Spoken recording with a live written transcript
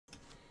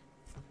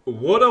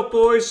What up,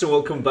 boys, and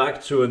welcome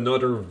back to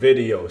another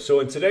video.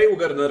 So today we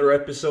got another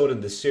episode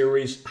in the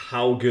series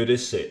How Good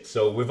Is It?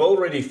 So we've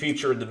already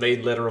featured the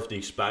main letter of the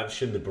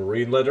expansion, the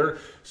Marine letter.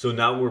 So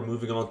now we're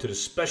moving on to the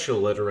special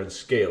letter and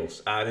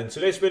scales. And in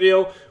today's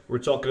video we're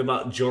talking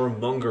about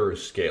Jormungar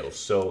scales.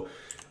 So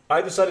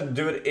I decided to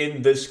do it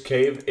in this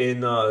cave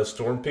in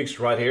Storm Peaks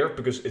right here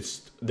because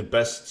it's the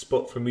best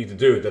spot for me to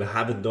do it. That I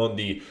haven't done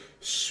the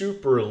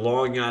super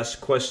long ass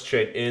quest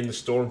chain in the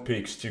Storm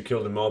Peaks to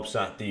kill the mobs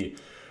at the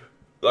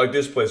like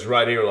this place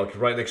right here, like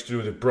right next to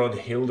the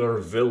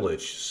Brunhilder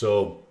village.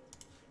 So,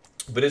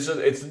 but it's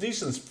a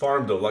decent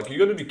farm though. Like, you're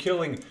gonna be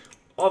killing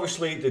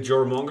obviously the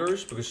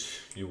Jormungars because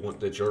you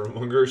want the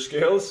Jormungar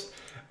scales.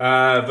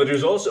 But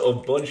there's also a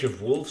bunch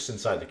of wolves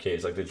inside the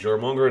caves. Like the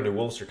Jormungar and the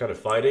wolves are kind of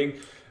fighting.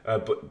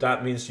 But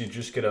that means you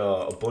just get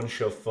a bunch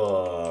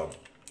of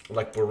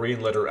like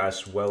Marine leather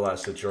as well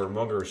as the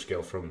Jormungar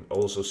scale from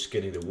also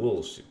skinning the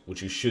wolves,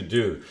 which you should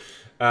do,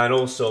 and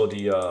also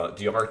the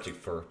Arctic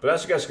fur. But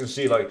as you guys can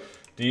see, like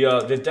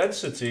the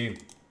density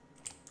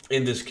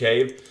in this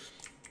cave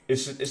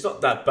it's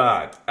not that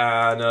bad,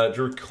 and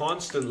you're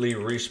constantly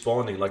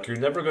respawning. Like, you're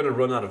never gonna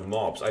run out of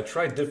mobs. I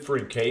tried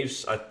different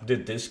caves. I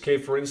did this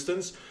cave, for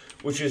instance,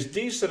 which is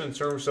decent in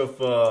terms of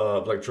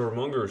like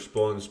Jormungar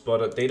spawns,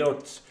 but they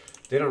don't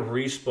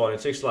respawn.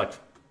 It takes like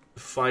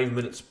 5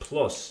 minutes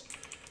plus.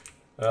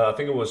 I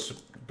think it was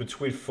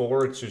between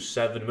 4 to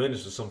 7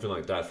 minutes or something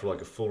like that for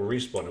like a full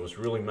respawn. It was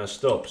really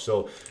messed up.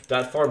 So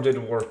that farm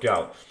didn't work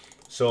out.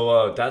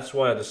 So that's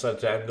why I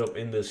decided to end up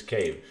in this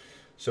cave.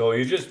 So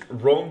you just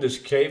roam this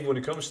cave. When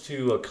it comes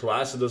to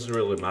class, it doesn't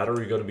really matter.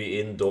 You're going to be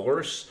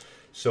indoors.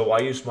 So I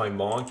use my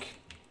monk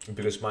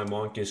because my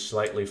monk is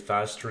slightly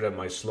faster than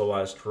my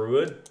slow-ass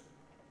druid.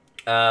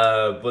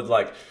 But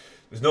like,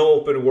 there's no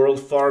open world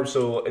farm,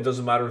 so it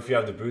doesn't matter if you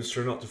have the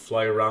booster or not to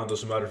fly around.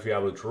 Doesn't matter if you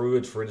have a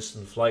druid for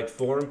instant flight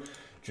form.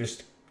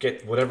 Just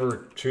get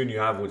whatever tune you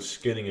have with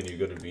skinning, and you're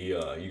gonna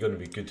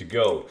be good to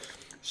go.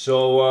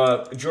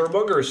 So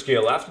Jormungar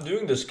scale. After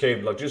doing this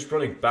cave, like just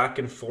running back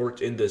and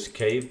forth in this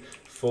cave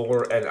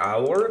for an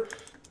hour,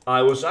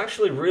 I was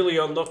actually really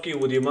unlucky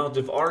with the amount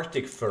of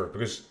Arctic fur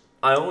because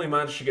I only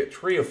managed to get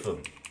 3 of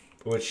them,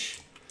 which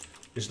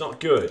is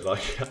not good.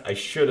 Like,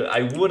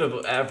 I would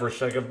have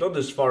averaged, like, I've done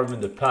this farm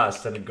in the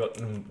past and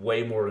gotten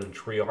way more than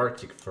 3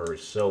 Arctic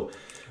furs. So,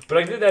 but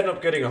I did end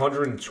up getting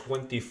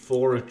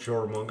 124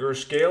 Jormungar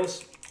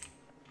scales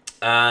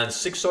and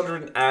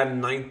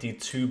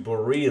 692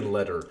 Borean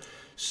leather.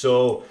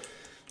 So,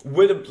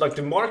 with like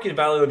the market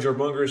value on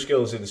Jormungar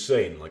scale is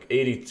insane, like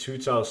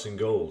 82,000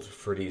 gold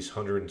for these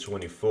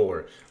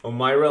 124. On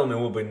my realm, it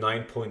will be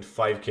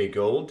 9.5k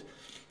gold.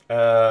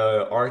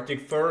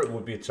 Arctic fur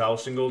would be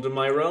 1,000 gold in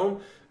my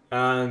realm,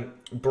 and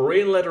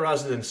Borean leather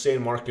has an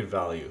insane market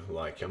value.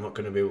 Like, I'm not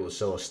going to be able to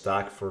sell a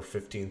stack for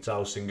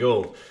 15,000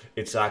 gold.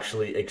 It's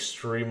actually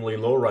extremely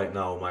low right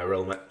now in my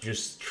realm at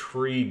just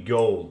 3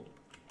 gold.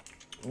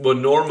 But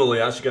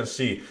normally, as you can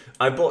see,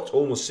 I bought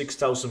almost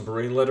 6,000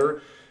 Borean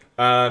leather,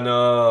 and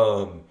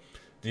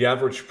the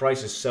average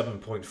price is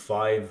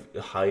 7.5,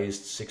 the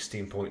highest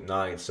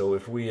 16.9. So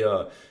if we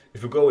go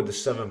with the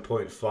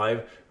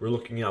 7.5, we're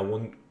looking at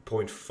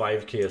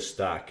 1.5k a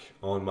stack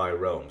on my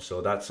realm.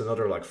 So that's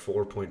another like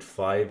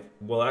 4.5,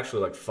 well,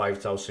 actually like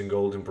 5,000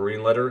 gold in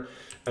Borean leather,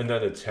 and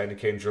then a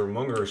 10k in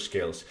Jormungar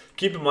scales.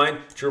 Keep in mind,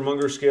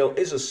 Jormungar scale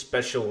is a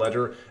special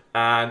leather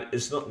and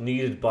it's not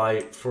needed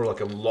for like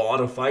a lot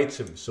of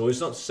items, so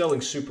it's not selling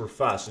super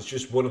fast. It's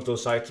just one of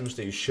those items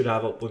that you should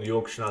have up on the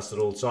auction house at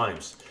all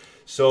times.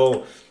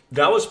 So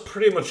that was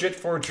pretty much it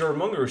for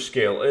Jormungar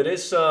scale. It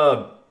is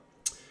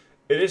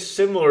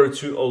similar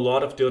to a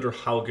lot of the other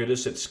How Good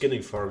Is It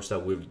skinning farms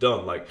that we've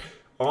done. Like,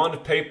 on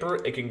paper,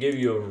 it can give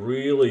you a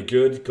really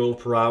good gold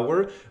per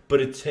hour, but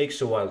it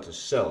takes a while to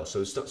sell.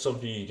 So it's not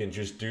something you can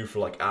just do for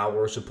like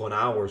hours upon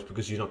hours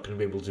because you're not going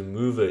to be able to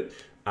move it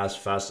as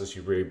fast as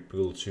you were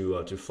able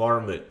to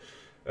farm it.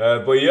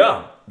 But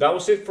yeah, that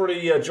was it for the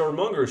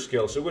Jormungar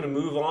scale. So we're going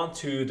to move on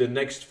to the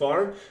next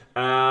farm.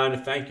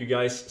 And thank you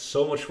guys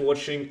so much for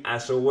watching,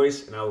 as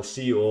always. And I will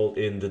see you all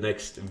in the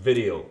next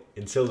video.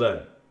 Until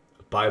then,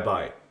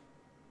 bye-bye.